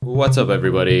What's up,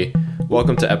 everybody?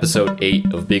 Welcome to episode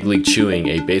 8 of Big League Chewing,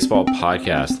 a baseball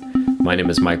podcast. My name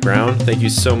is Mike Brown. Thank you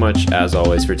so much, as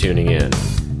always, for tuning in.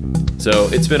 So,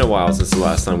 it's been a while since the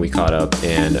last time we caught up,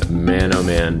 and man, oh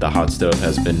man, the hot stove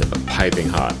has been piping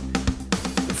hot.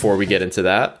 Before we get into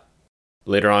that,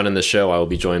 later on in the show, I will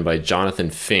be joined by Jonathan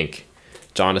Fink.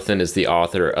 Jonathan is the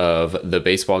author of The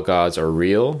Baseball Gods Are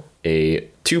Real, a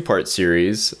two-part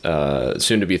series,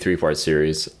 soon to be three-part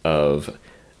series of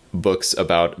books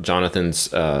about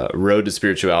Jonathan's road to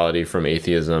spirituality from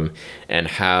atheism and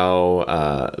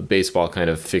how baseball kind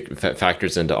of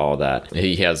factors into all that.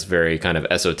 He has very kind of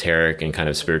esoteric and kind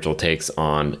of spiritual takes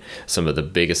on some of the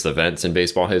biggest events in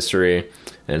baseball history,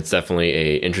 and it's definitely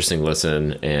a interesting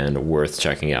listen and worth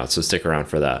checking out, so stick around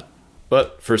for that.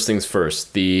 But first things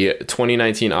first, the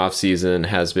 2019 offseason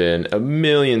has been a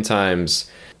million times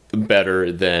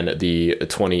better than the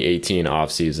 2018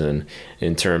 offseason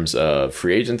in terms of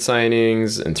free agent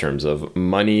signings, in terms of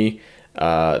money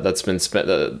that's been spent,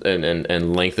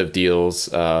 and length of deals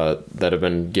that have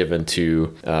been given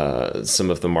to some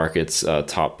of the market's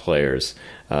top players.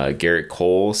 Garrett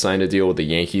Cole signed a deal with the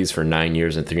Yankees for 9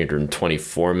 years and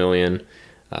 $324 million.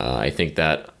 I think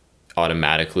that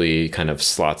automatically kind of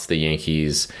slots the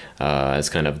Yankees as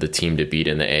kind of the team to beat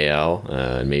in the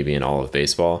AL, maybe in all of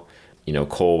baseball. You know,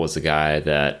 Cole was a guy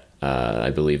that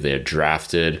I believe they had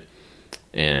drafted,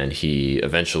 and he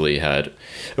eventually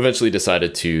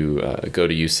decided to go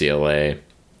to UCLA.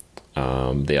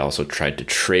 They also tried to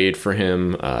trade for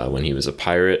him when he was a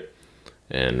Pirate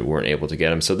and weren't able to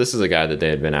get him. So this is a guy that they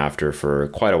had been after for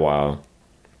quite a while.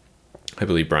 I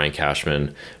believe Brian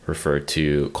Cashman referred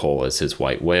to Cole as his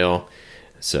white whale.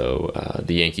 So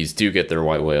the Yankees do get their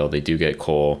white whale. They do get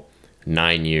Cole,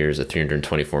 9 years at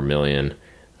 $324 million.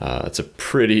 It's a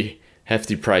pretty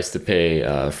hefty price to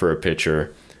pay for a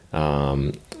pitcher.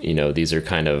 You know, these are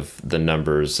kind of the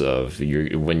numbers of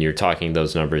when you're talking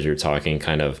those numbers, you're talking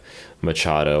kind of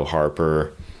Machado,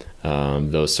 Harper,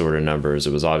 those sort of numbers.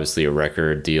 It was obviously a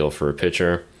record deal for a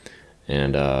pitcher,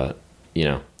 and you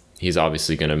know, he's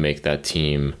obviously going to make that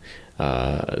team.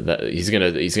 That he's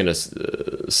gonna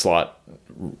slot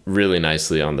really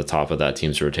nicely on the top of that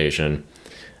team's rotation.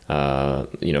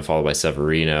 You know, followed by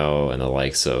Severino and the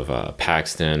likes of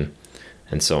Paxton,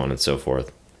 and so on and so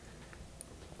forth.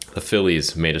 The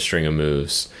Phillies made a string of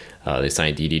moves. They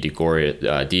signed Didi Gregorius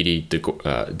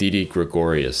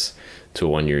to a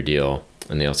 1-year deal,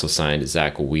 and they also signed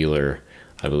Zach Wheeler,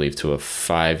 I believe, to a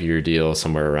 5-year deal,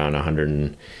 somewhere around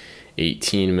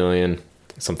 $118 million,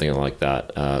 something like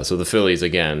that. So the Phillies,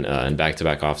 again, in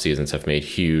back-to-back off seasons, have made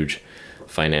huge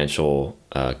financial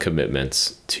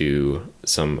commitments to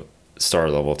some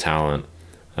star-level talent.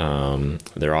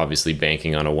 They're obviously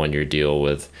banking on a 1-year deal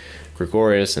with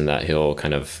Gregorius, and that he'll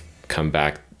kind of come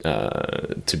back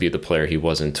to be the player he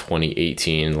was in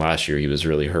 2018. Last year, he was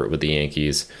really hurt with the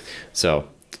Yankees. So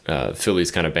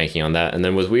Philly's kind of banking on that. And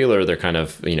then with Wheeler, they're kind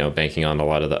of, you know, banking on a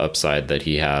lot of the upside that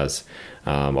he has.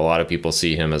 A lot of people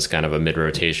see him as kind of a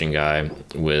mid-rotation guy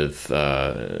with,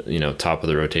 you know, top of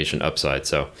the rotation upside.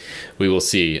 So we will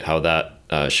see how that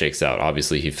shakes out.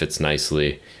 Obviously, he fits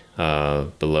nicely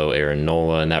below Aaron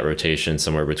Nola in that rotation,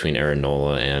 somewhere between Aaron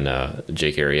Nola and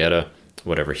Jake Arrieta,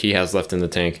 whatever he has left in the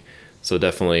tank. So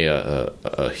definitely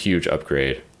a huge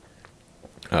upgrade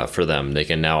for them. They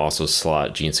can now also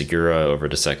slot Gene Segura over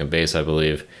to second base, I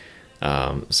believe.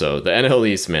 So the NL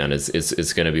East, man,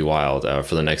 is going to be wild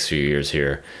for the next few years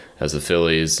here, as the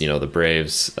Phillies, you know, the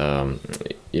Braves,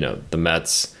 you know, the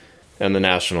Mets, and the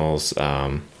Nationals,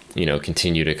 you know,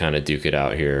 continue to kind of duke it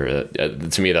out here.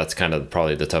 To me, that's kind of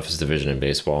probably the toughest division in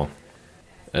baseball.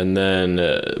 And then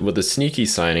with the sneaky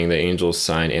signing, the Angels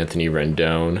signed Anthony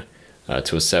Rendon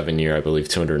to a 7-year, I believe,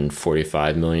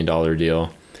 $245 million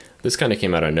deal. This kind of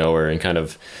came out of nowhere, and kind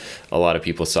of a lot of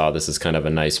people saw this as kind of a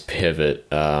nice pivot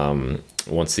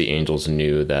once the Angels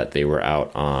knew that they were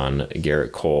out on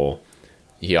Garrett Cole.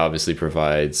 He obviously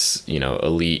provides, you know,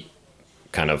 elite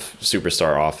kind of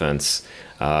superstar offense.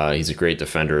 He's a great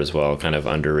defender as well, kind of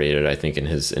underrated, I think, in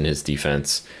his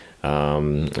defense.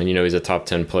 And, you know, he's a top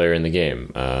 10 player in the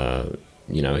game.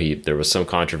 You know, there was some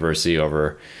controversy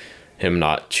over him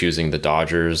not choosing the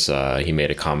Dodgers. He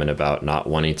made a comment about not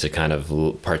wanting to kind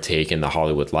of partake in the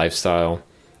Hollywood lifestyle,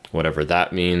 whatever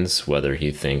that means, whether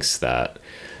he thinks that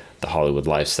the Hollywood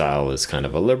lifestyle is kind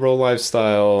of a liberal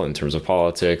lifestyle in terms of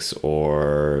politics,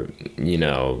 or, you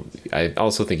know, I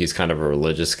also think he's kind of a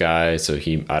religious guy. So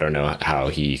I don't know how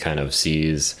he kind of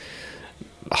sees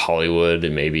Hollywood,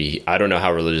 and maybe, I don't know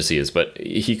how religious he is, but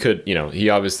he could, you know, he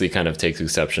obviously kind of takes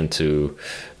exception to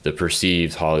the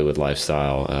perceived Hollywood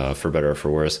lifestyle, for better or for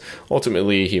worse.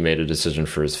 Ultimately, he made a decision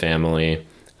for his family.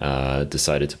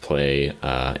 decided to play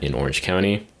in Orange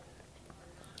County.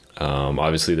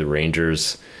 Obviously, the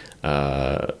Rangers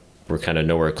were kind of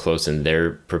nowhere close in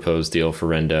their proposed deal for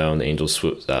Rendon. The Angels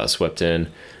swept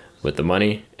in with the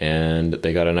money, and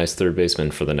they got a nice third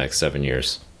baseman for the next 7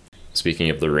 years. Speaking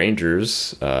of the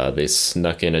Rangers, they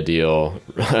snuck in a deal.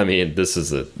 I mean, this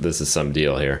is some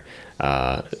deal here.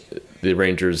 The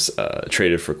Rangers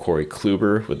traded for Corey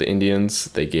Kluber with the Indians.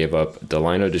 They gave up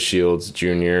Delino DeShields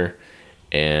Jr.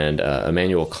 and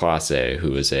Emmanuel Clase,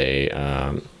 who is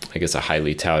a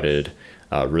highly touted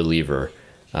reliever.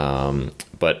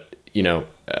 But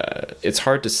it's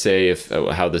hard to say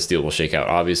how this deal will shake out.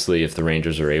 Obviously, if the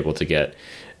Rangers are able to get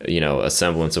a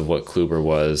semblance of what Kluber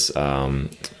was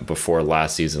before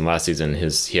last season. Last season,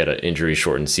 he had an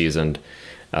injury-shortened season.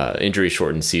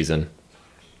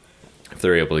 If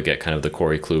they're able to get kind of the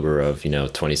Corey Kluber of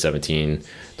 2017,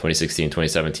 2016,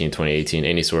 2017, 2018,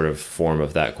 any sort of form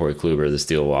of that Corey Kluber, this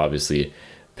deal will obviously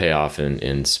pay off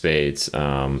in spades.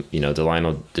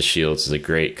 Delino DeShields is a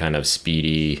great kind of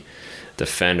speedy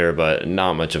defender, but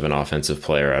not much of an offensive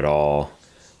player at all.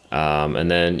 And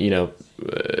then,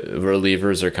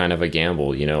 relievers are kind of a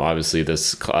gamble. Obviously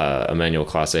this Emmanuel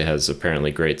Clase has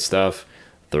apparently great stuff,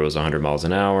 throws 100 miles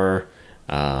an hour.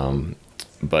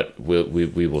 But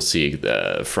we will see.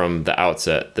 From the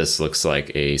outset, this looks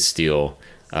like a steal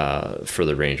for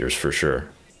the Rangers for sure.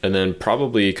 And then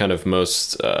probably kind of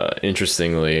most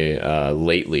interestingly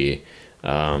lately,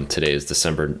 today is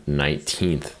December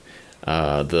 19th.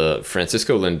 The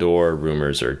Francisco Lindor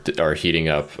rumors are heating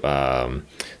up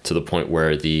to the point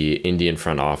where the Indian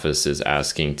front office is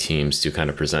asking teams to kind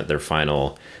of present their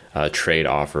final trade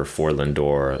offer for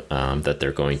Lindor that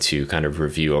they're going to kind of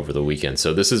review over the weekend.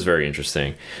 So this is very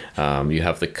interesting. You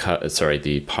have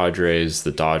the Padres,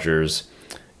 the Dodgers,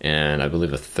 and I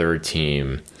believe a third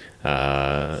team.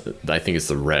 I think it's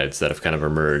the Reds that have kind of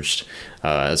emerged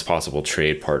as possible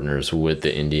trade partners with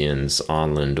the Indians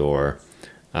on Lindor.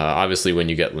 Obviously, when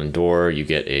you get Lindor, you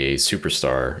get a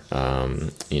superstar.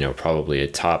 Probably a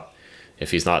top.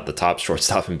 If he's not the top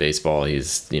shortstop in baseball,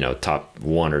 he's top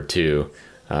one or two.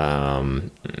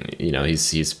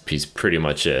 He's pretty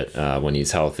much it when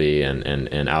he's healthy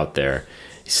and out there.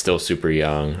 He's still super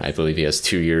young. I believe he has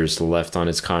 2 years left on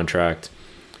his contract.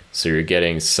 So you're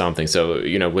getting something. So,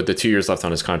 with the 2 years left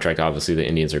on his contract, obviously the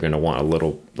Indians are going to want a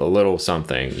little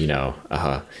something,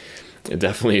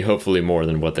 definitely, hopefully more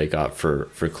than what they got for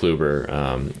Kluber.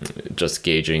 Just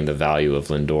gauging the value of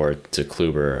Lindor to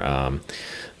Kluber.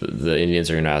 The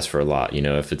Indians are going to ask for a lot.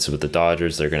 If it's with the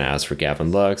Dodgers, they're going to ask for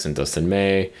Gavin Lux and Dustin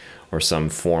May or some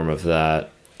form of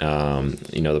that.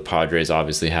 The Padres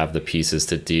obviously have the pieces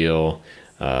to deal,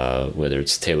 whether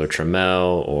it's Taylor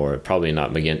Trammell or probably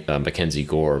not Mackenzie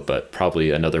Gore, but probably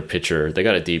another pitcher. They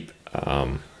got a deep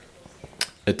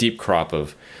crop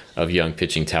of young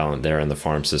pitching talent there in the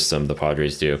farm system. The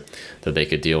Padres do, that they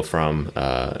could deal from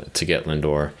to get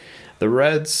Lindor. The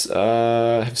Reds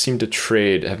have seemed to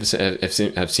trade a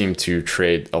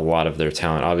lot of their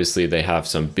talent. Obviously, they have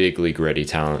some big league ready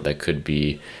talent that could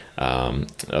be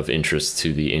of interest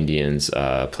to the Indians.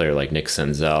 A player like Nick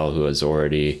Senzel, who has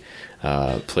already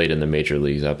played in the major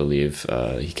leagues, I believe.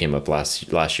 He came up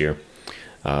last year.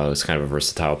 He's kind of a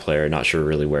versatile player. Not sure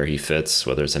really where he fits,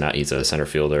 whether he's a center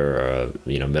fielder or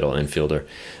a middle infielder.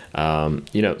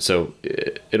 So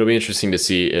it'll be interesting to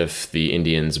see if the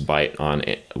Indians bite on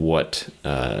what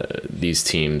these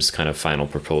teams' kind of final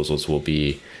proposals will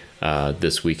be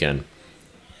this weekend.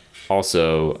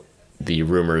 Also, the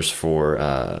rumors for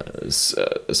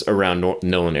around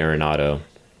Nolan Arenado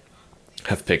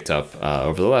have picked up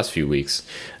over the last few weeks.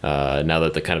 Now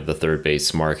that the third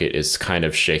base market is kind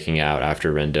of shaking out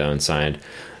after Rendon signed,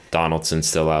 Donaldson's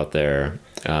still out there.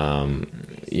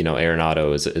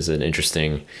 Arenado is an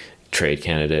interesting trade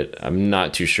candidate. I'm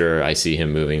not too sure I see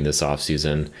him moving this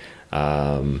offseason.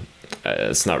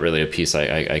 It's not really a piece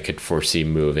I could foresee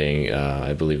moving.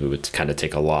 I believe it would kind of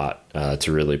take a lot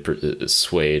to really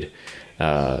persuade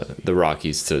the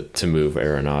Rockies to move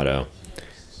Arenado.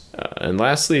 And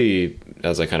lastly,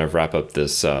 as I kind of wrap up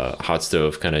this hot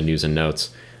stove kind of news and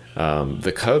notes,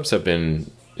 the Cubs have been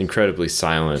incredibly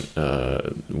silent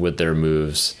with their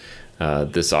moves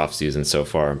this offseason so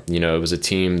far. It was a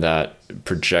team that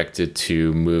projected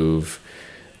to move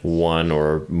one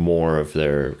or more of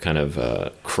their kind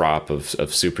of crop of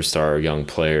superstar young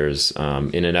players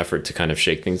in an effort to kind of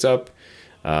shake things up,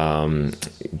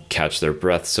 catch their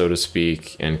breath, so to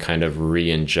speak, and kind of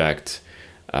re-inject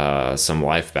some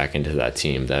life back into that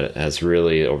team that has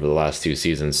really, over the last two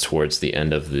seasons, towards the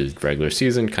end of the regular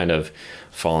season, kind of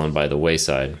fallen by the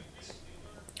wayside.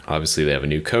 Obviously, they have a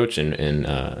new coach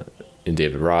in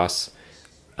David Ross.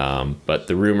 But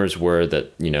the rumors were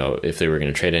that, if they were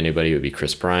going to trade anybody, it would be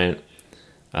Chris Bryant.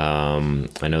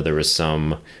 I know there was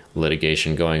some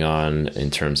litigation going on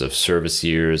in terms of service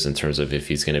years, in terms of if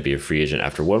he's going to be a free agent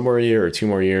after 1 more year or 2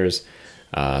 more years.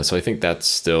 So I think that's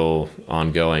still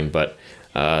ongoing. But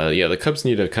the Cubs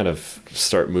need to kind of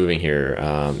start moving here.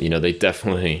 They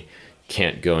definitely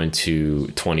can't go into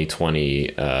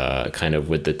 2020 kind of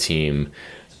with the team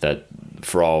that,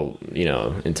 for all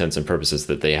intents and purposes,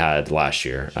 that they had last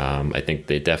year. I think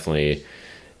they definitely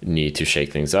need to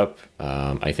shake things up.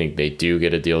 I think they do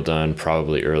get a deal done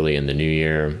probably early in the new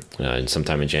year,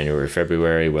 sometime in January or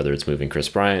February, whether it's moving Chris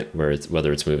Bryant,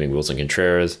 whether it's moving Wilson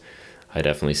Contreras. I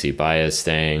definitely see Baez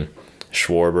staying.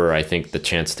 Schwarber, I think the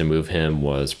chance to move him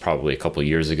was probably a couple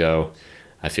years ago.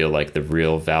 I feel like the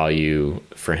real value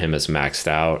for him is maxed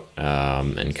out,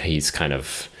 and he's kind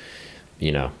of,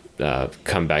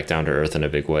 come back down to earth in a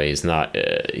big way. He's not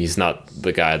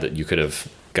the guy that you could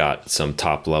have got some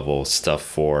top level stuff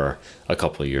for a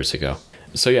couple of years ago.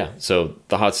 So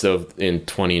the hot stove in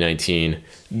 2019,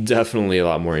 definitely a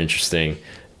lot more interesting,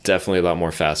 definitely a lot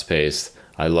more fast paced.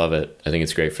 I love it. I think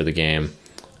it's great for the game.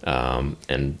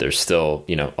 And there's still,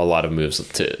 a lot of moves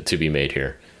to be made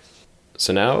here.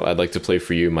 So now I'd like to play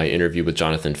for you my interview with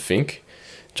Jonathan Fink.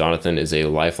 Jonathan is a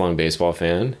lifelong baseball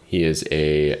fan. He is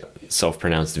a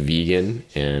self-pronounced vegan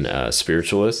and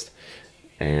spiritualist.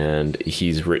 And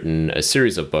he's written a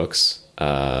series of books.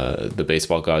 The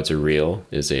Baseball Gods Are Real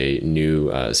is a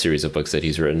new series of books that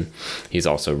he's written. He's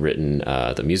also written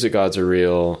The Music Gods Are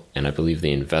Real, and I believe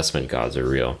The Investment Gods Are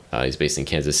Real. He's based in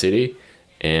Kansas City.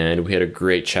 And we had a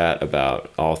great chat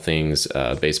about all things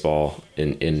baseball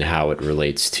in how it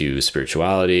relates to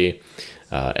spirituality,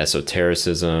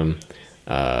 esotericism,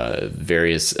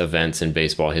 various events in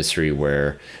baseball history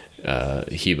where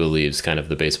he believes kind of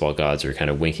the baseball gods are kind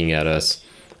of winking at us.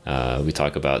 We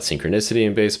talk about synchronicity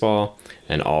in baseball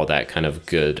and all that kind of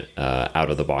good out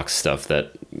of the box stuff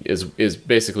that is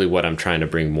basically what I'm trying to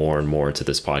bring more and more to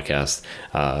this podcast.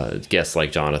 Guests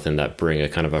like Jonathan that bring a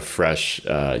kind of a fresh,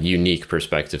 unique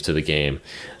perspective to the game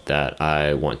that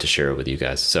I want to share with you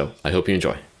guys. So I hope you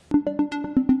enjoy.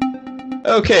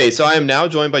 Okay, so I am now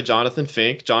joined by Jonathan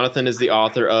Fink. Jonathan is the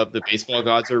author of The Baseball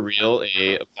Gods Are Real,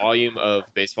 a volume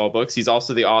of baseball books. He's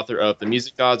also the author of The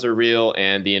Music Gods Are Real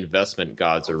and The Investment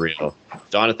Gods Are Real.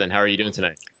 Jonathan, how are you doing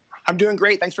tonight? I'm doing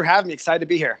great. Thanks for having me. Excited to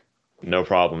be here. No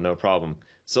problem.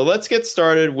 So let's get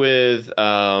started with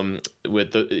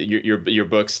your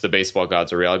books, The Baseball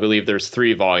Gods Are Real. I believe there's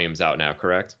 3 volumes out now,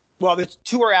 correct? Well, the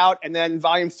 2 are out, and then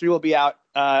volume 3 will be out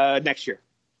next year.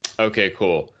 Okay,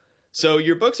 cool. So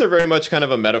your books are very much kind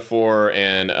of a metaphor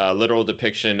and a literal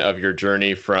depiction of your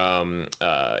journey from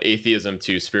atheism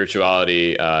to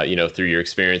spirituality, through your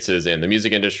experiences in the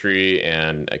music industry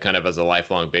and kind of as a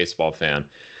lifelong baseball fan.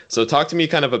 So talk to me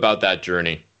kind of about that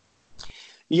journey.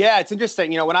 Yeah, it's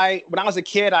interesting. When I was a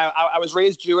kid, I was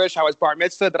raised Jewish. I was bar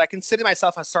mitzvah, but I considered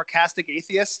myself a sarcastic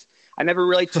atheist. I never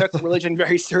really took religion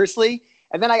very seriously.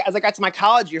 And then as I got to my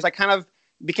college years, I kind of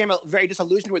became very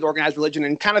disillusioned with organized religion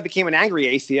and kind of became an angry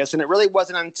atheist. And it really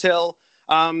wasn't until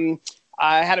I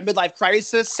had a midlife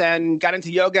crisis and got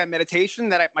into yoga and meditation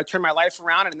that I turned my life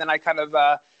around. And then I kind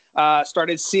of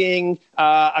started seeing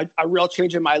a real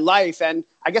change in my life. And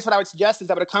I guess what I would suggest is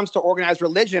that when it comes to organized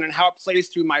religion and how it plays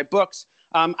through my books,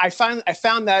 I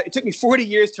found that it took me 40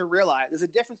 years to realize there's a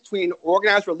difference between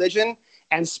organized religion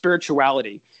and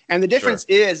spirituality. And the difference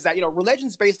is that,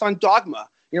 religion's based on dogma.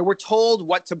 We're told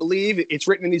what to believe. It's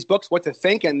written in these books what to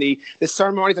think and the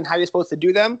ceremonies and how you're supposed to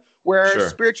do them, where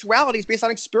spirituality is based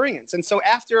on experience. And so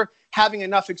after having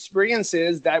enough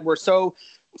experiences that were so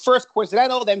first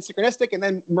coincidental, then synchronistic, and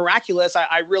then miraculous,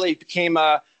 I really became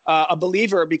a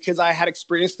believer because I had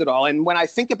experienced it all. And when I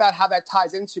think about how that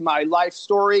ties into my life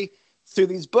story through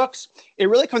these books, it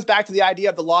really comes back to the idea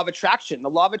of the law of attraction. The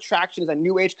law of attraction is a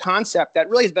new age concept that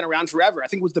really has been around forever. I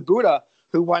think it was the Buddha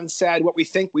who once said, what we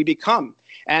think, we become.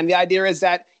 And the idea is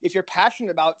that if you're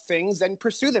passionate about things, then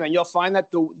pursue them and you'll find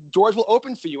that the doors will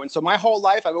open for you. And so my whole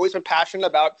life, I've always been passionate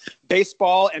about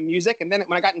baseball and music. And then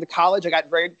when I got into college, I got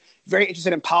very, very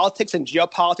interested in politics and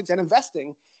geopolitics and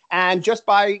investing. And just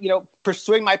by,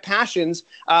 pursuing my passions,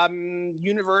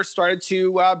 universe started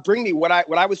to bring me what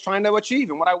I was trying to achieve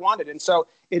and what I wanted. And so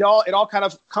it all kind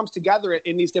of comes together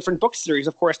in these different book series.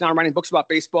 Of course, now I'm writing books about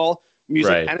baseball,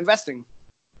 music, and investing.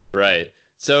 Right.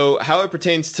 So how it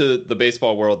pertains to the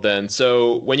baseball world then.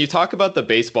 So when you talk about the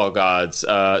baseball gods,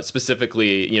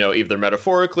 specifically, either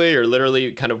metaphorically or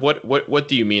literally, kind of what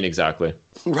do you mean exactly?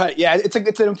 Right. Yeah, it's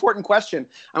an important question.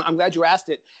 I'm glad you asked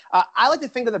it. I like to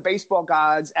think of the baseball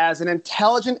gods as an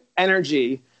intelligent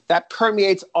energy that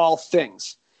permeates all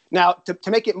things. Now,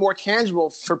 to make it more tangible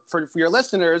for your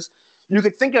listeners, you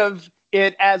could think of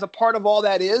it as a part of all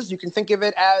that is. You can think of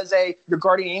it as your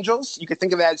guardian angels. You could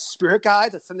think of it as spirit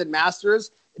guides, ascended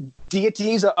masters,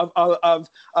 deities of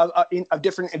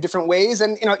different ways.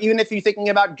 And, even if you're thinking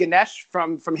about Ganesh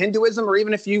from Hinduism, or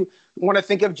even if you want to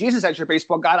think of Jesus as your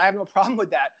baseball god, I have no problem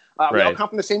with that. We all come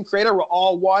from the same creator. We're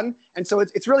all one. And so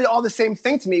it's really all the same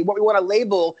thing to me. What we want to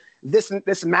label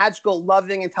this magical,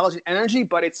 loving, intelligent energy,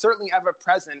 but it's certainly ever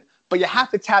present. But you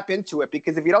have to tap into it,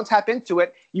 because if you don't tap into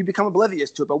it, you become oblivious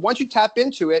to it. But once you tap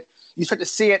into it, you start to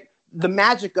see it, the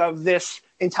magic of this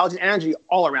intelligent energy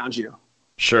all around you.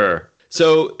 Sure.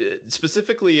 So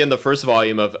specifically in the first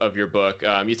volume of your book,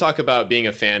 you talk about being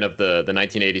a fan of the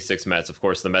 1986 Mets, of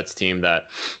course, the Mets team that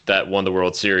won the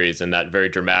World Series, and that very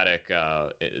dramatic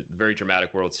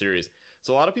World Series.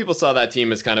 So a lot of people saw that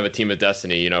team as kind of a team of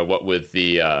destiny, what with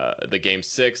the Game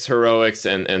 6 heroics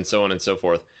and so on and so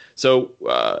forth. So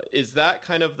is that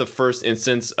kind of the first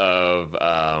instance of,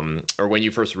 or when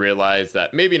you first realized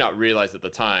that, maybe not realized at the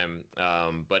time,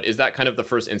 but is that kind of the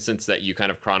first instance that you kind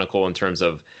of chronicle in terms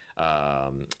of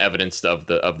evidence of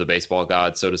the baseball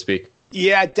god, so to speak?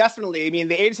 Yeah, definitely. I mean,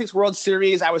 the 86 World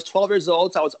Series, I was 12 years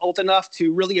old, so I was old enough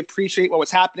to really appreciate what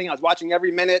was happening. I was watching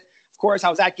every minute. Of course, I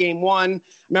was at Game 1. I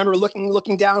remember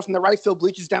looking down from the right field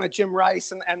bleachers down at Jim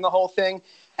Rice and the whole thing.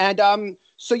 And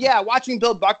so, yeah, watching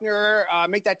Bill Buckner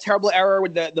make that terrible error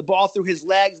with the ball through his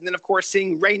legs, and then, of course,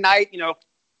 seeing Ray Knight,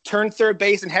 turn third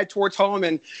base and head towards home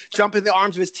and jump into the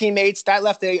arms of his teammates, that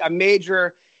left a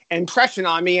major impression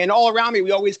on me. And all around me,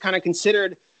 we always kind of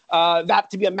considered that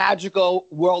to be a magical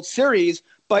World Series.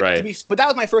 But but that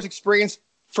was my first experience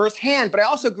firsthand. But I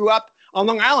also grew up on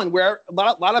Long Island, where a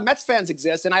lot of Mets fans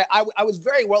exist. And I was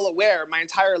very well aware my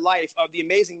entire life of the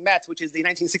amazing Mets, which is the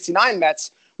 1969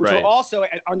 Mets, which were also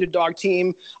an underdog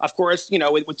team, of course,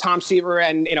 with Tom Seaver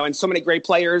and so many great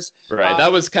players. Right.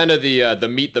 That was kind of the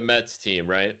Meet the Mets team,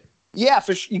 right? Yeah,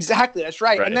 exactly. That's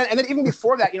right. And then even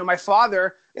before that, my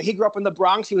father, he grew up in the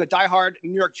Bronx. He was a diehard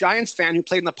New York Giants fan who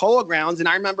played in the Polo Grounds. And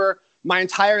I remember my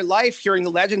entire life hearing the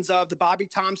legends of the Bobby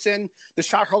Thompson, the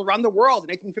shot heard around the world. In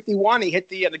 1851, he hit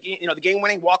the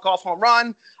game-winning walk-off home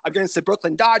run against the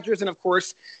Brooklyn Dodgers. And of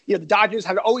course, the Dodgers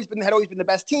had always been the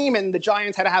best team, and the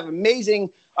Giants had to have an amazing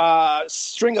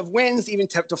string of wins even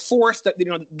to force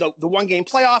the one-game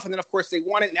playoff. And then, of course, they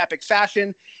won it in epic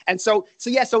fashion. And so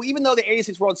even though the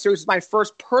 86 World Series is my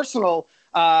first personal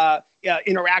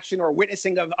interaction or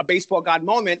witnessing of a baseball god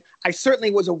moment, I certainly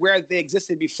was aware that they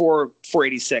existed before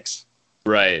 86.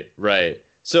 Right.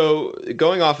 So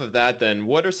going off of that, then,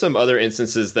 what are some other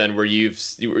instances then where you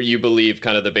believe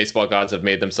kind of the baseball gods have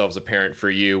made themselves apparent for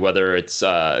you, whether it's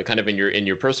kind of in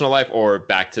your personal life or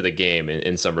back to the game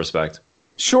in some respect?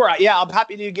 Sure. Yeah, I'll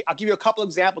give you a couple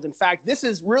examples. In fact, this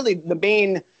is really the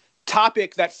main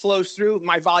topic that flows through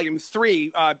my volume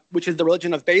 3, which is The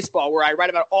Religion of Baseball, where I write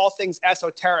about all things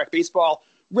esoteric, baseball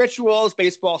rituals,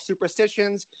 baseball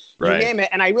superstitions, you name it.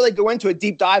 And I really go into a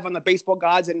deep dive on the baseball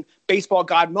gods and baseball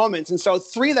god moments. And so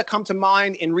 3 that come to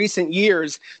mind in recent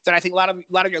years that I think a lot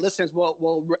of your listeners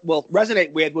will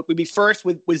resonate with would be first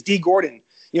was Dee Gordon.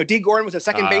 Dee Gordon was a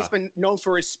second baseman known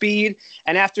for his speed.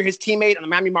 And after his teammate on the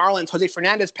Miami Marlins, Jose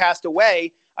Fernandez, passed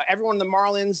away, everyone in the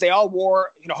Marlins, they all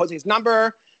wore Jose's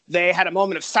number. They had a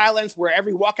moment of silence where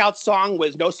every walkout song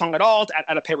was no song at all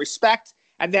to pay respect.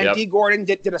 And then Dee Gordon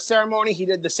did a ceremony. He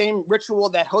did the same ritual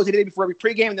that Jose did before every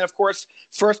pregame. And then, of course,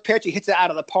 first pitch, he hits it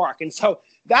out of the park. And so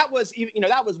that was,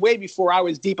 that was way before I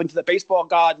was deep into the baseball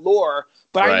god lore.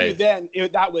 But I knew then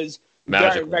that was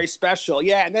very, very special.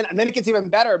 Yeah, and then it gets even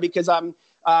better because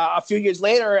a few years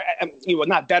later,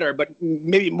 not better, but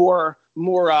maybe more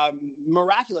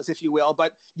miraculous, if you will.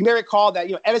 But you may recall that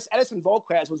Edison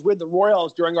Volquez was with the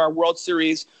Royals during our World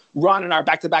Series run and our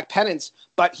back-to-back pennants,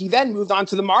 but he then moved on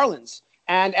to the Marlins.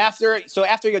 And after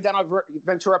Yordano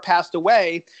Ventura passed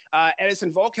away,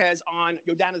 Edison Volquez on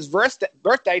Yordano's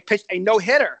birthday pitched a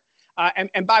no-hitter.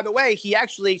 And by the way, he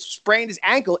actually sprained his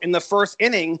ankle in the first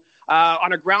inning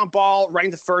on a ground ball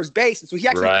running to first base. And so he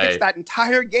actually pitched that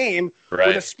entire game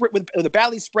with a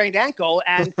badly sprained ankle.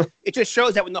 And it just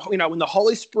shows that when the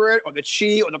Holy Spirit or the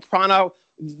Chi or the Prana,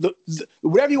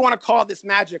 whatever you want to call this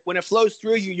magic, when it flows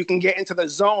through you, you can get into the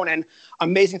zone and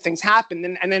amazing things happen.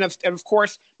 And then of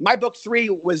course, my book 3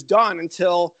 was done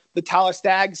until the Tyler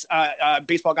Staggs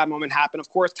baseball god moment happened. Of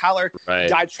course, Tyler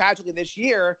died tragically this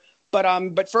year.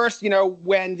 But first,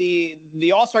 when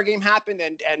the All-Star game happened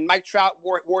and Mike Trout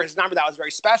wore his number, that was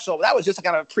very special. That was just a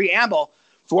kind of a preamble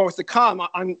for what was to come.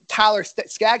 On Tyler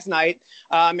Skaggs night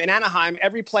in Anaheim,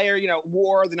 every player,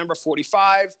 wore the number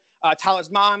 45. Tyler's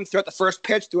mom threw out the first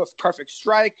pitch, threw a perfect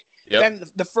strike. Yep. Then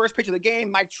the first pitch of the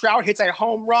game, Mike Trout hits a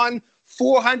home run,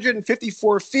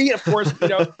 454 feet. Of course,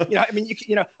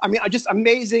 just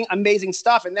amazing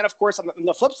stuff. And then, of course, on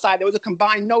the flip side, there was a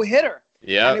combined no-hitter.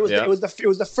 Yeah, and it was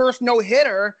the first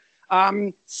no-hitter.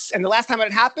 And the last time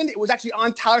it happened, it was actually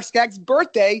on Tyler Skaggs'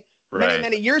 birthday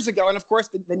many years ago. And of course,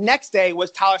 the next day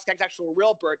was Tyler Skaggs' actual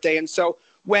real birthday. And so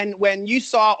when you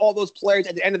saw all those players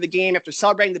at the end of the game after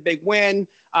celebrating the big win,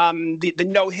 the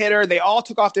no-hitter, they all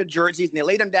took off their jerseys and they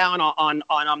laid them down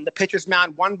on the pitcher's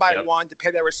mound one by one to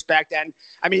pay their respect. And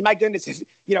I mean, my goodness,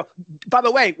 by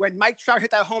the way, when Mike Trout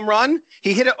hit that home run,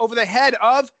 he hit it over the head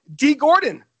of Dee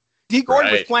Gordon. Dee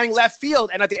Gordon was playing left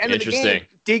field, and at the end of the game,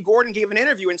 Dee Gordon gave an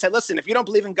interview and said, "Listen, if you don't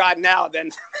believe in God now,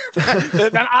 then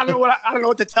I don't know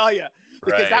what to tell you,"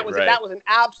 because that was an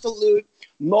absolute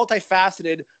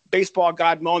multifaceted baseball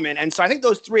God moment. And so I think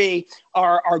those three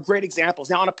are great examples.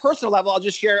 Now, on a personal level, I'll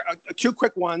just share two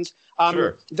quick ones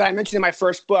that I mentioned in my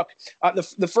first book.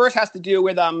 The first has to do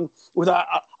with a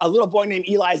little boy named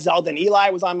Eli Zeldin. Eli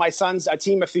was on my son's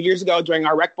team a few years ago during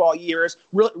our rec ball years.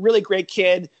 Really great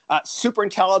kid, super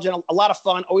intelligent, a lot of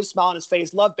fun, always smile on his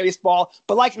face, loved baseball.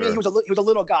 But like me, he was a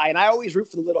little guy, and I always root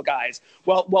for the little guys.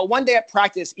 Well, one day at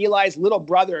practice, Eli's little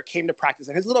brother came to practice,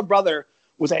 and his little brother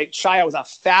was a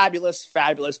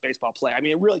fabulous baseball player. I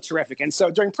mean, really terrific. And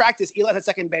so during practice, Eli had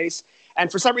second base,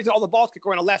 and for some reason, all the balls kept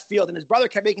going to left field, and his brother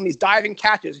kept making these diving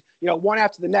catches, one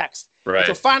after the next. Right. And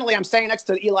so finally, I'm standing next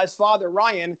to Eli's father,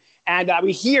 Ryan, and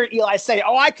we hear Eli say,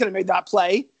 "Oh, I could have made that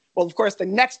play." Well, of course, the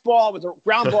next ball was a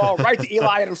ground ball right to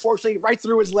Eli, and unfortunately, right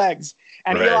through his legs.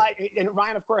 And Eli and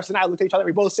Ryan, of course, and I looked at each other.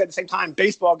 We both said at the same time,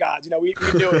 "Baseball gods, we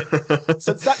knew it."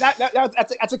 So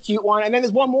that's a cute one. And then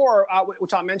there's one more,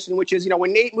 which I'll mention, which is,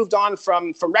 when Nate moved on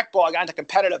from rec ball, got into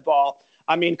competitive ball.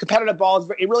 I mean, competitive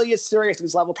ball it really is serious at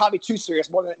this level, probably too serious,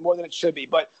 more than it should be.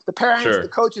 But the parents, the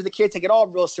coaches, the kids take it all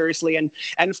real seriously. And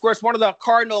of course, one of the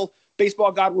cardinal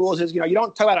baseball god rules is, you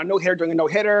don't talk about a no-hitter during a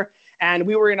no-hitter. And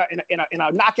we were in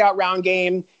a knockout round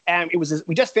game, and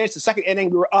we just finished the second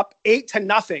inning. We were up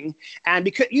 8-0, and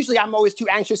because usually I'm always too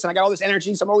anxious and I got all this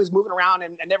energy, so I'm always moving around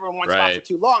and never in one spot for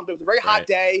too long. But it was a very hot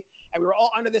day, and we were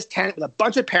all under this tent with a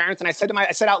bunch of parents. And I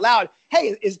said out loud,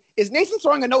 "Hey, is Nathan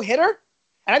throwing a no-hitter?"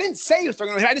 And I didn't say he was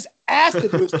throwing a no-hitter. I just asked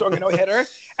if he was throwing a no-hitter.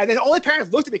 And then all the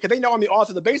parents looked at me because they know I'm the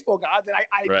author of the baseball gods. And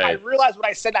I realized what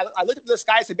I said. I looked up to the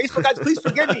sky and said, "Baseball gods, please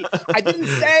forgive me. I didn't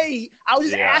say. I was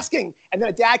just asking." And then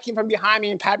a dad came from behind me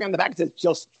and patted me on the back and said,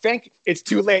 "Just think, it's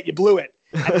too late. You blew it."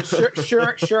 And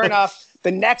sure enough,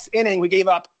 the next inning we gave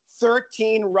up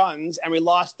 13 runs and we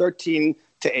lost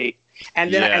 13-8.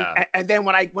 And then and then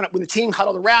when the team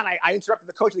huddled around, I interrupted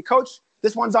the coach. The coach,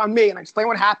 "This one's on me." And I explained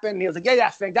what happened. And he was like, yeah,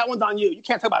 Fink, that one's on you. You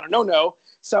can't talk about a no-no.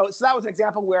 So that was an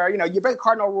example where, you break the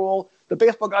cardinal rule, the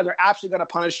baseball gods are actually going to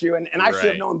punish you. And I should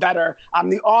have known better. I'm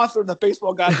the author of the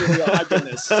baseball gods reveal. My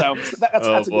goodness. So that's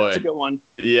a good one.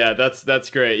 Yeah, that's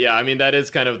great. Yeah, I mean, that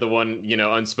is kind of the one,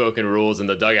 unspoken rules in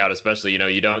the dugout, especially,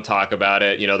 you don't talk about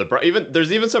it.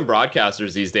 There's even some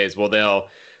broadcasters these days,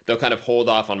 they'll kind of hold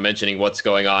off on mentioning what's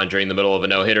going on during the middle of a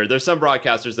no-hitter. There's some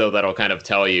broadcasters, though, that'll kind of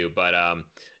tell you. But,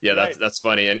 that's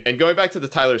funny. And going back to the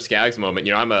Tyler Skaggs moment,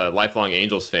 I'm a lifelong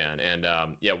Angels fan.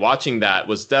 And, watching that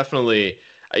was definitely,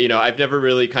 I've never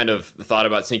really kind of thought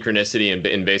about synchronicity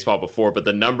in baseball before, but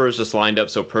the numbers just lined up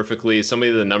so perfectly. So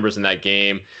many of the numbers in that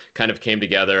game kind of came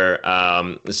together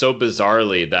so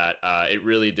bizarrely that it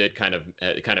really did kind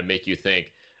of make you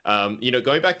think.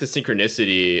 Going back to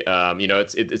synchronicity,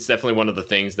 it's definitely one of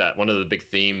the big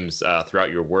themes throughout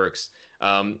your works.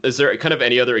 Is there kind of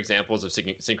any other examples of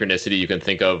synchronicity you can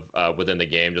think of within the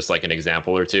game, just like an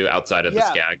example or two outside of the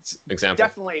Skaggs example?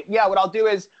 Definitely. Yeah, what I'll do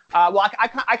is,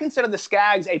 I consider the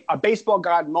Skaggs a baseball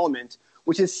god moment,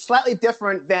 which is slightly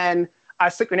different than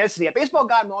synchronicity. A baseball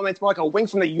god moment is more like a wink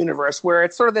from the universe, where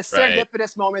it's sort of this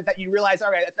serendipitous moment that you realize,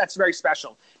 all right, that's very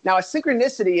special. Now, a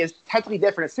synchronicity is technically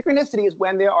different. A synchronicity is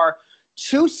when there are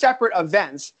two separate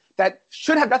events that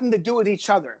should have nothing to do with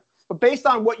each other. But based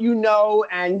on what you know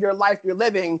and your life you're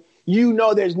living,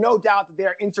 there's no doubt that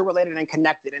they're interrelated and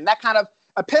connected. And that kind of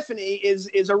epiphany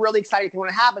is a really exciting thing when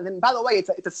it happens. And by the way,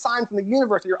 it's a sign from the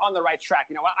universe that you're on the right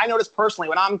track. I notice personally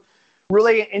when I'm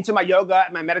really into my yoga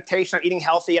and my meditation, I'm eating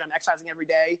healthy and I'm exercising every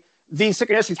day, these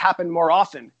synchronicities happen more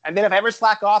often. And then if I ever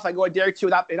slack off, I go a day or two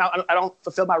without, I don't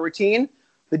fulfill my routine,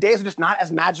 the days are just not as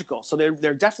magical. So there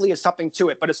definitely is something to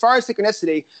it. But as far as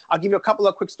synchronicity, I'll give you a couple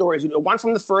of quick stories. One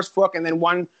from the first book and then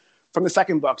one from the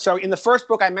second book. So in the first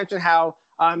book, I mentioned how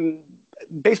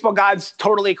baseball gods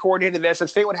totally coordinated this.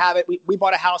 As fate would have it, we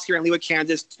bought a house here in Leawood,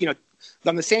 Kansas,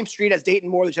 on the same street as Dayton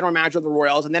Moore, the general manager of the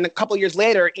Royals. And then a couple of years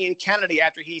later, Ian Kennedy,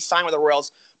 after he signed with the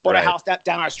Royals, bought a house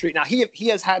down our street. Now, he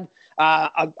has had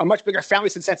a much bigger family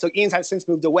since then. So Ian's has since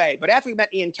moved away. But after we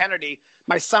met Ian Kennedy,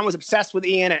 my son was obsessed with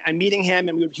Ian and meeting him,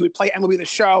 and he would play MLB The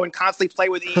Show and constantly play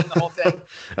with Ian, the whole thing.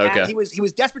 Okay. And he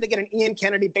was desperate to get an Ian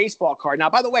Kennedy baseball card. Now,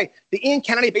 by the way, the Ian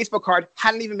Kennedy baseball card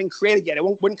hadn't even been created yet. It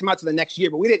wouldn't come out till the next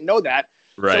year, but we didn't know that.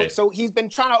 Right. So he's been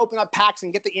trying to open up packs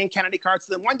and get the Ian Kennedy card.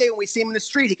 So then one day when we see him in the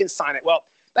street, he can sign it. Well,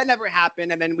 that never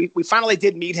happened. And then we finally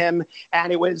did meet him,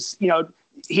 and it was,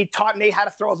 he taught Nate how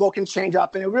to throw a Vulcan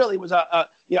changeup, and it really was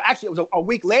actually it was a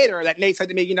week later that Nate said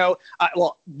to me,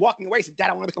 walking away, he said, "Dad,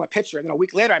 I want to become a pitcher." And then a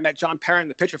week later, I met John Perrin,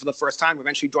 the pitcher, for the first time, who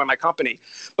eventually joined my company.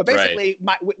 But basically,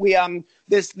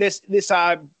 this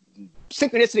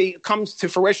synchronicity comes to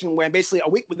fruition when basically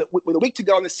with a week to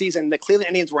go in the season, the Cleveland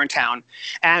Indians were in town,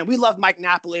 and we loved Mike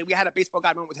Napoli. We had a baseball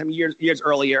guy moment with him years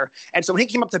earlier, and so when he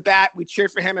came up to bat, we cheered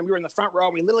for him, and we were in the front row,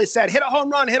 and we literally said, hit a home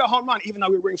run, even though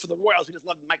we were rooting for the Royals. We just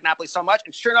loved Mike Napoli so much,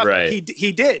 and sure enough, he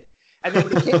did. And then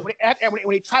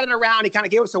when he tried it around, he kind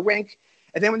of gave us a wink.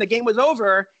 And then when the game was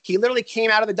over, he literally came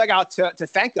out of the dugout to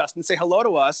thank us and say hello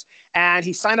to us, and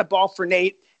he signed a ball for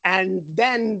Nate. And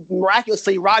then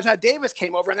miraculously, Rajah Davis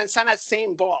came over and then signed that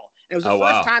same ball. And it was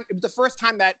first time. It was the first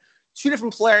time that two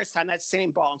different players signed that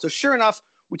same ball. And so, sure enough,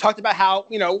 we talked about how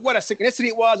what a synchronicity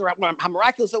it was, or how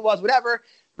miraculous it was, whatever.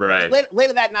 Right.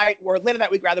 Later that night, or later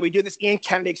that week, rather, we do this Ian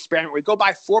Kennedy experiment. We go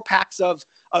buy 4 packs of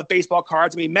baseball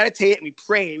cards, and we meditate and we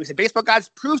pray. And we say, baseball gods,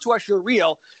 prove to us you're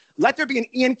real. Let there be an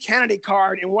Ian Kennedy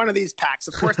card in one of these packs.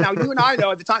 Of course, now you and I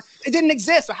know at the time it didn't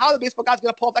exist. So how are the baseball gods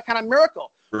going to pull up that kind of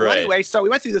miracle? Right. Well, anyway, so we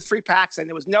went through the 3 packs, and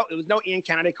there was no Ian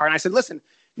Kennedy card. And I said, listen,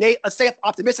 Nate, let's stay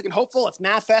optimistic and hopeful. Let's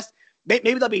manifest.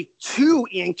 Maybe there'll be 2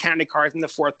 Ian Kennedy cards in the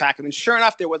 4th pack. And then sure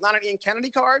enough, there was not an Ian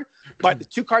Kennedy card, but the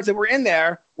 2 cards that were in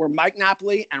there were Mike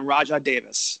Napoli and Rajah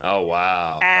Davis. Oh,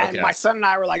 wow. And my son and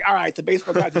I were like, all right, the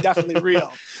baseball cards are definitely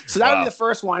real. So that would be the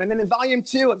first one. And then in volume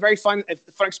 2, a very fun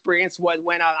experience was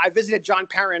when I visited John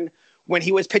Perrin when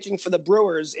he was pitching for the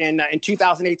Brewers in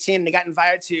 2018, and they got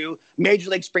invited to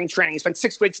Major League Spring Training. He spent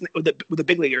 6 weeks with the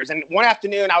big leaguers. And one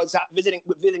afternoon, I was out visiting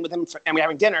with him, and we were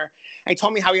having dinner. And he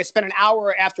told me how he had spent an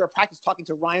hour after a practice talking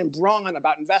to Ryan Braun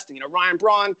about investing. Ryan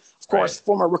Braun, of course,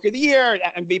 former Rookie of the Year,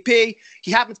 MVP.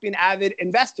 He happens to be an avid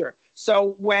investor.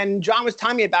 So when John was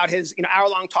telling me about his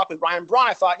hour-long talk with Ryan Braun,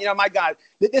 I thought, my God,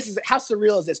 this is how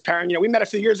surreal is this, Perrin? We met a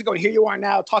few years ago, and here you are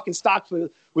now talking stocks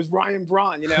with Ryan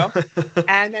Braun,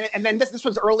 and then this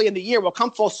was early in the year. Well,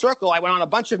 come full circle, I went on a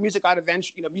bunch of music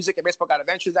and baseball God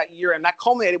adventures that year, and that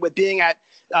culminated with being at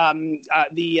the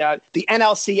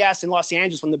NLCS in Los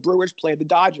Angeles when the Brewers played the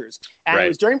Dodgers, and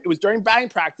it was during batting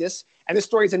practice. And this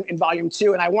story is in volume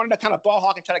 2, and I wanted to kind of ball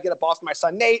hawk and try to get a ball for my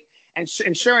son Nate. And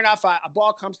sure enough, a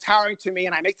ball comes towering to me,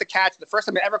 and I make the catch. The first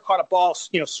time I ever caught a ball,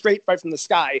 straight right from the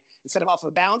sky instead of off of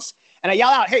a bounce. And I yell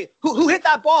out, "Hey, who hit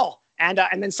that ball?" And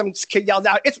then some kid yelled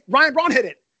out, "It's Ryan Braun hit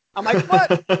it." I'm like,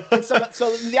 "What?" And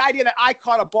so the idea that I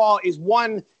caught a ball is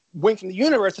one wink from the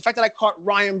universe. The fact that I caught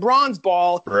Ryan Braun's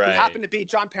ball, who happened to be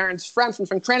John Perrin's friend from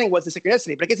spring training, was the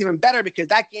synchronicity. But it gets even better because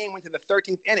that game went to the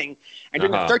 13th inning. And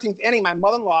during the 13th inning, my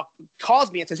mother-in-law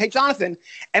calls me and says, "Hey, Jonathan,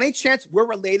 any chance we're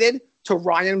related to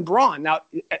Ryan Braun?" Now,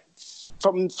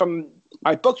 from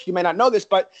my books, you may not know this,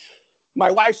 but my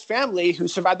wife's family, who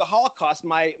survived the Holocaust,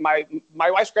 my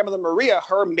wife's grandmother Maria,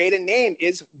 her maiden name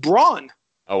is Braun.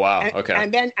 Oh, wow. And, okay.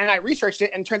 And I researched it,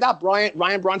 and it turned out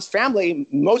Ryan Braun's family,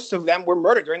 most of them were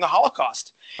murdered during the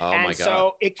Holocaust. Oh, and my God.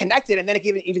 So it connected, and then it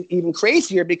gave even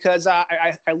crazier because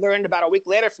I learned about a week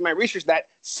later from my research that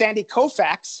Sandy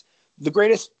Koufax, the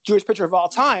greatest Jewish pitcher of all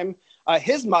time,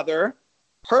 his mother,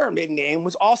 her maiden name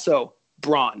was also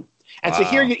Braun. And so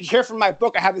here you hear from my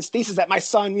book, I have this thesis that my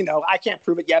son, I can't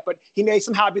prove it yet, but he may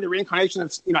somehow be the reincarnation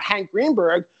of, Hank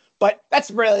Greenberg. But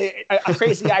that's really a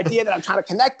crazy idea that I'm trying to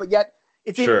connect. But yet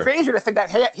it's even crazier to think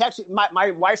that he actually,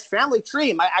 my wife's family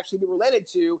tree might actually be related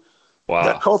to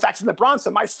the Koufax and the Braun.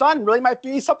 So my son really might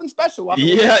be something special.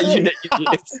 Yeah,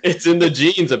 it's in the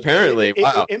genes apparently.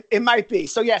 Wow, it might be.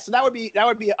 So yeah, so that would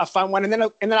be a fun one. And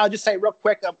then I'll just say real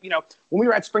quick, when we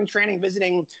were at spring training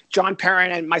visiting John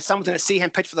Perrin, and my son was going to see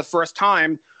him pitch for the first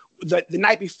time. The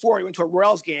night before, he went to a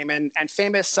Royals game, and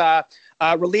famous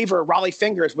reliever Raleigh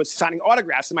Fingers was signing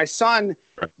autographs. And my son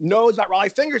knows about Raleigh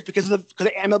Fingers because of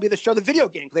MLB The Show, the video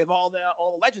game. They have all the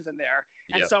legends in there.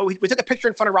 And so we took a picture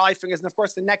in front of Raleigh Fingers. And of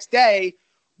course, the next day,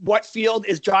 what field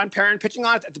is John Perrin pitching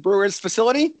on at the Brewers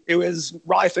facility? It was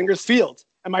Raleigh Fingers Field.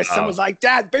 And my son was like,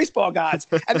 "Dad, baseball gods."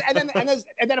 And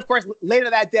then of course,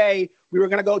 later that day, we were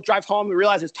going to go drive home. We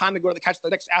realized it's time to go to the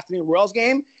next afternoon Royals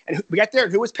game. And we got there,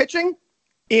 and who was pitching?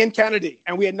 Ian Kennedy,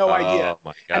 and we had no idea.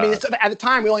 My God. I mean, at the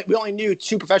time, we only knew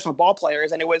 2 professional ball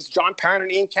players, and it was John Perrin and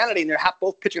Ian Kennedy, and they're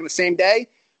both pitching on the same day.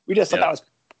 We just thought that was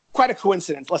quite a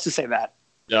coincidence. Let's just say that.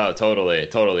 No, totally,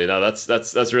 totally. No,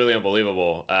 that's really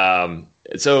unbelievable.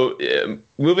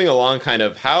 Moving along, kind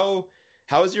of how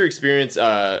has your experience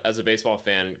as a baseball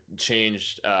fan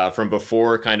changed from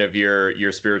before kind of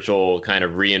your spiritual kind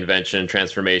of reinvention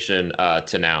transformation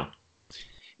to now?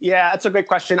 Yeah, that's a great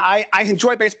question. I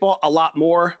enjoy baseball a lot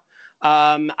more.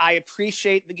 I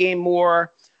appreciate the game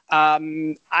more.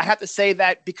 I have to say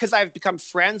that because I've become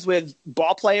friends with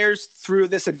ball players through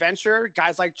this adventure,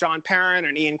 guys like John Perrin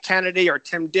and Ian Kennedy or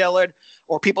Tim Dillard,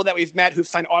 or people that we've met who've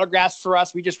signed autographs for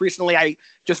us. We recently met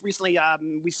Alex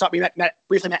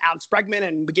Bregman,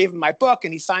 and we gave him my book,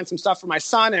 and he signed some stuff for my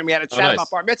son, and we had a chat about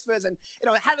bar mitzvahs. And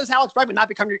how does Alex Bregman not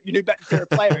become your new favorite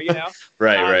player?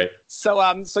 Right. So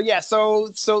yeah,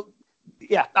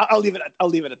 I'll leave it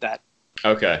at that.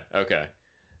 Okay.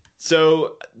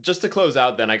 So just to close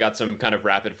out, then I got some kind of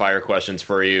rapid fire questions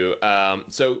for you.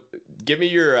 So give me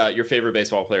your favorite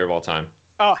baseball player of all time.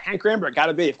 Oh, Hank Greenberg,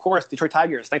 gotta be, of course, Detroit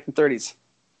Tigers, 1930s.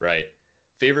 Right.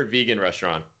 Favorite vegan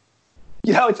restaurant.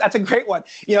 That's a great one.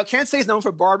 Kansas City is known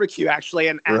for barbecue, actually,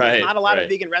 and there's not a lot of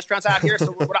vegan restaurants out here.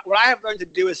 So what I have learned to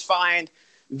do is find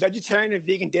vegetarian and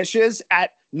vegan dishes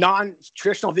at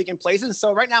non-traditional vegan places.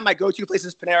 So right now, my go-to place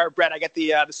is Panera Bread. I get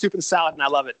the soup and salad, and I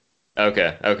love it.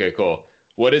 Okay, cool.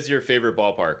 What is your favorite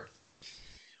ballpark?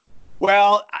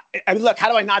 Well, I mean, look, how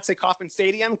do I not say Kauffman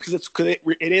Stadium? Because it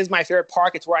is my favorite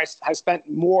park. It's where I have spent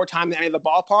more time than any of the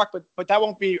ballpark, but that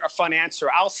won't be a fun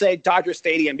answer. I'll say Dodger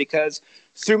Stadium because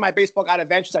through my Baseball God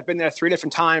adventures, I've been there 3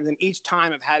 different times, and each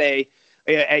time I've had a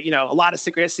lot of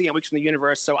synchronicity and weeks from the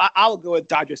universe. So I'll go with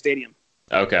Dodger Stadium.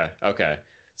 Okay.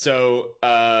 So,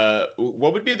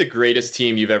 what would be the greatest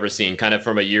team you've ever seen, kind of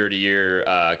from a year-to-year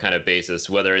kind of basis?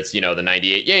 Whether it's the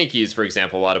 '98 Yankees, for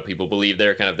example, a lot of people believe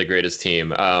they're kind of the greatest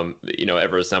team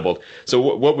ever assembled. So,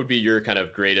 what would be your kind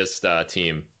of greatest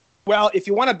team? Well, if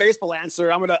you want a baseball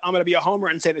answer, I'm gonna be a homer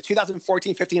and say the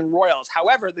 2014-15 Royals.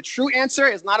 However, the true answer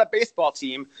is not a baseball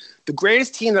team. The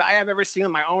greatest team that I have ever seen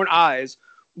with my own eyes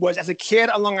was as a kid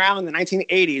on Long Island in the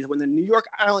 1980s when the New York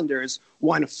Islanders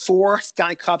won 4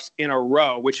 Stanley Cups in a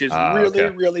row, which is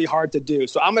really hard to do.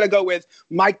 So I'm going to go with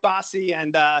Mike Bossy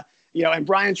and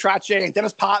Brian Trottier and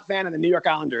Dennis Potvin and the New York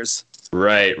Islanders.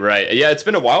 Right. Yeah, it's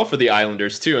been a while for the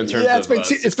Islanders too in terms of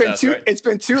it's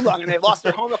been too long, and they've lost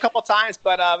their home a couple of times.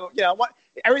 But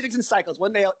everything's in cycles.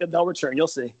 One day they'll return. You'll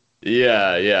see.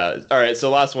 Yeah. All right. So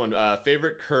last one.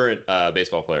 Favorite current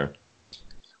baseball player.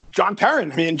 John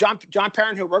Perrin. I mean, John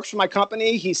Perrin, who works for my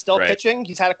company, he's still pitching.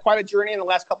 He's had quite a journey in the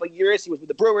last couple of years. He was with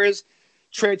the Brewers,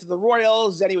 traded to the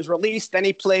Royals, then he was released, then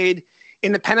he played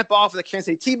independent ball for the Kansas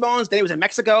City T-Bones, then he was in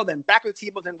Mexico, then back with the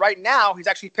T-Bones, and right now he's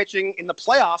actually pitching in the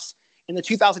playoffs in the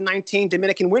 2019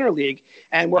 Dominican Winter League.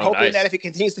 And we're hoping that if he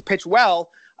continues to pitch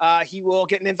well, he will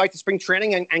get an invite to spring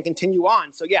training and continue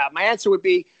on. So, yeah, my answer would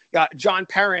be John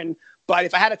Perrin. But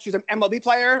if I had to choose an MLB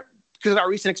player, because of our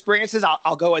recent experiences,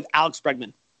 I'll go with Alex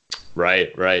Bregman.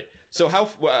 Right. So how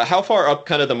far up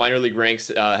kind of the minor league ranks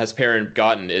has Perrin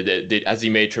gotten? Has he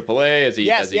made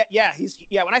AAA?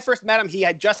 Yeah. When I first met him, he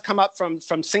had just come up from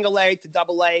single A to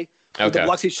double A with the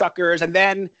Biloxi Shuckers, and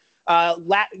then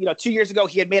 2 years ago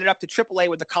he had made it up to AAA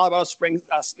with the Colorado Springs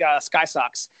Sky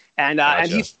Sox, and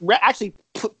he actually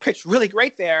pitched really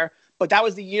great there. But that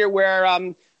was the year where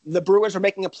the Brewers were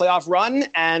making a playoff run,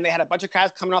 and they had a bunch of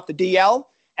guys coming off the DL,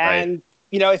 and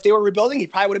if they were rebuilding, he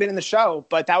probably would have been in the show.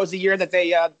 But that was the year that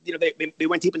they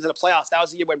went deep into the playoffs. That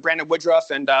was the year when Brandon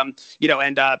Woodruff and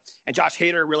Josh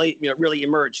Hader really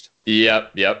emerged.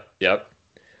 Yep.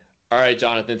 All right,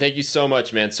 Jonathan, thank you so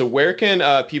much, man. So where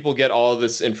can people get all of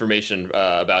this information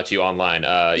about you online?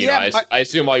 I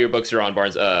assume all your books are on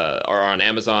are on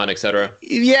Amazon, etc.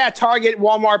 Yeah, Target,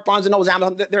 Walmart, Barnes & Noble,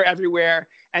 Amazon, they're everywhere.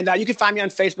 And you can find me on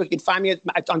Facebook. You can find me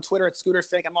on Twitter at Scooter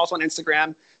Fink. I'm also on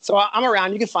Instagram. So I'm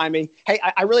around. You can find me. Hey,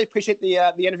 I really appreciate the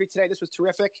interview today. This was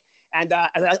terrific. And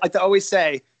as I like to always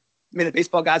say, may the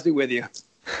baseball gods be with you.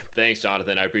 Thanks,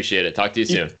 Jonathan. I appreciate it. Talk to you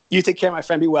soon. You take care, my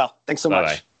friend. Be well. Thanks so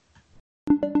much.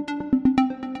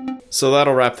 So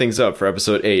that'll wrap things up for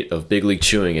episode 8 of Big League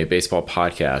Chewing, a baseball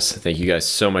podcast. Thank you guys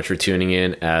so much for tuning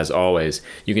in. As always,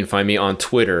 you can find me on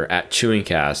Twitter at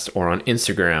ChewingCast or on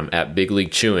Instagram at Big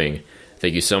League Chewing.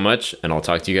 Thank you so much, and I'll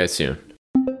talk to you guys soon.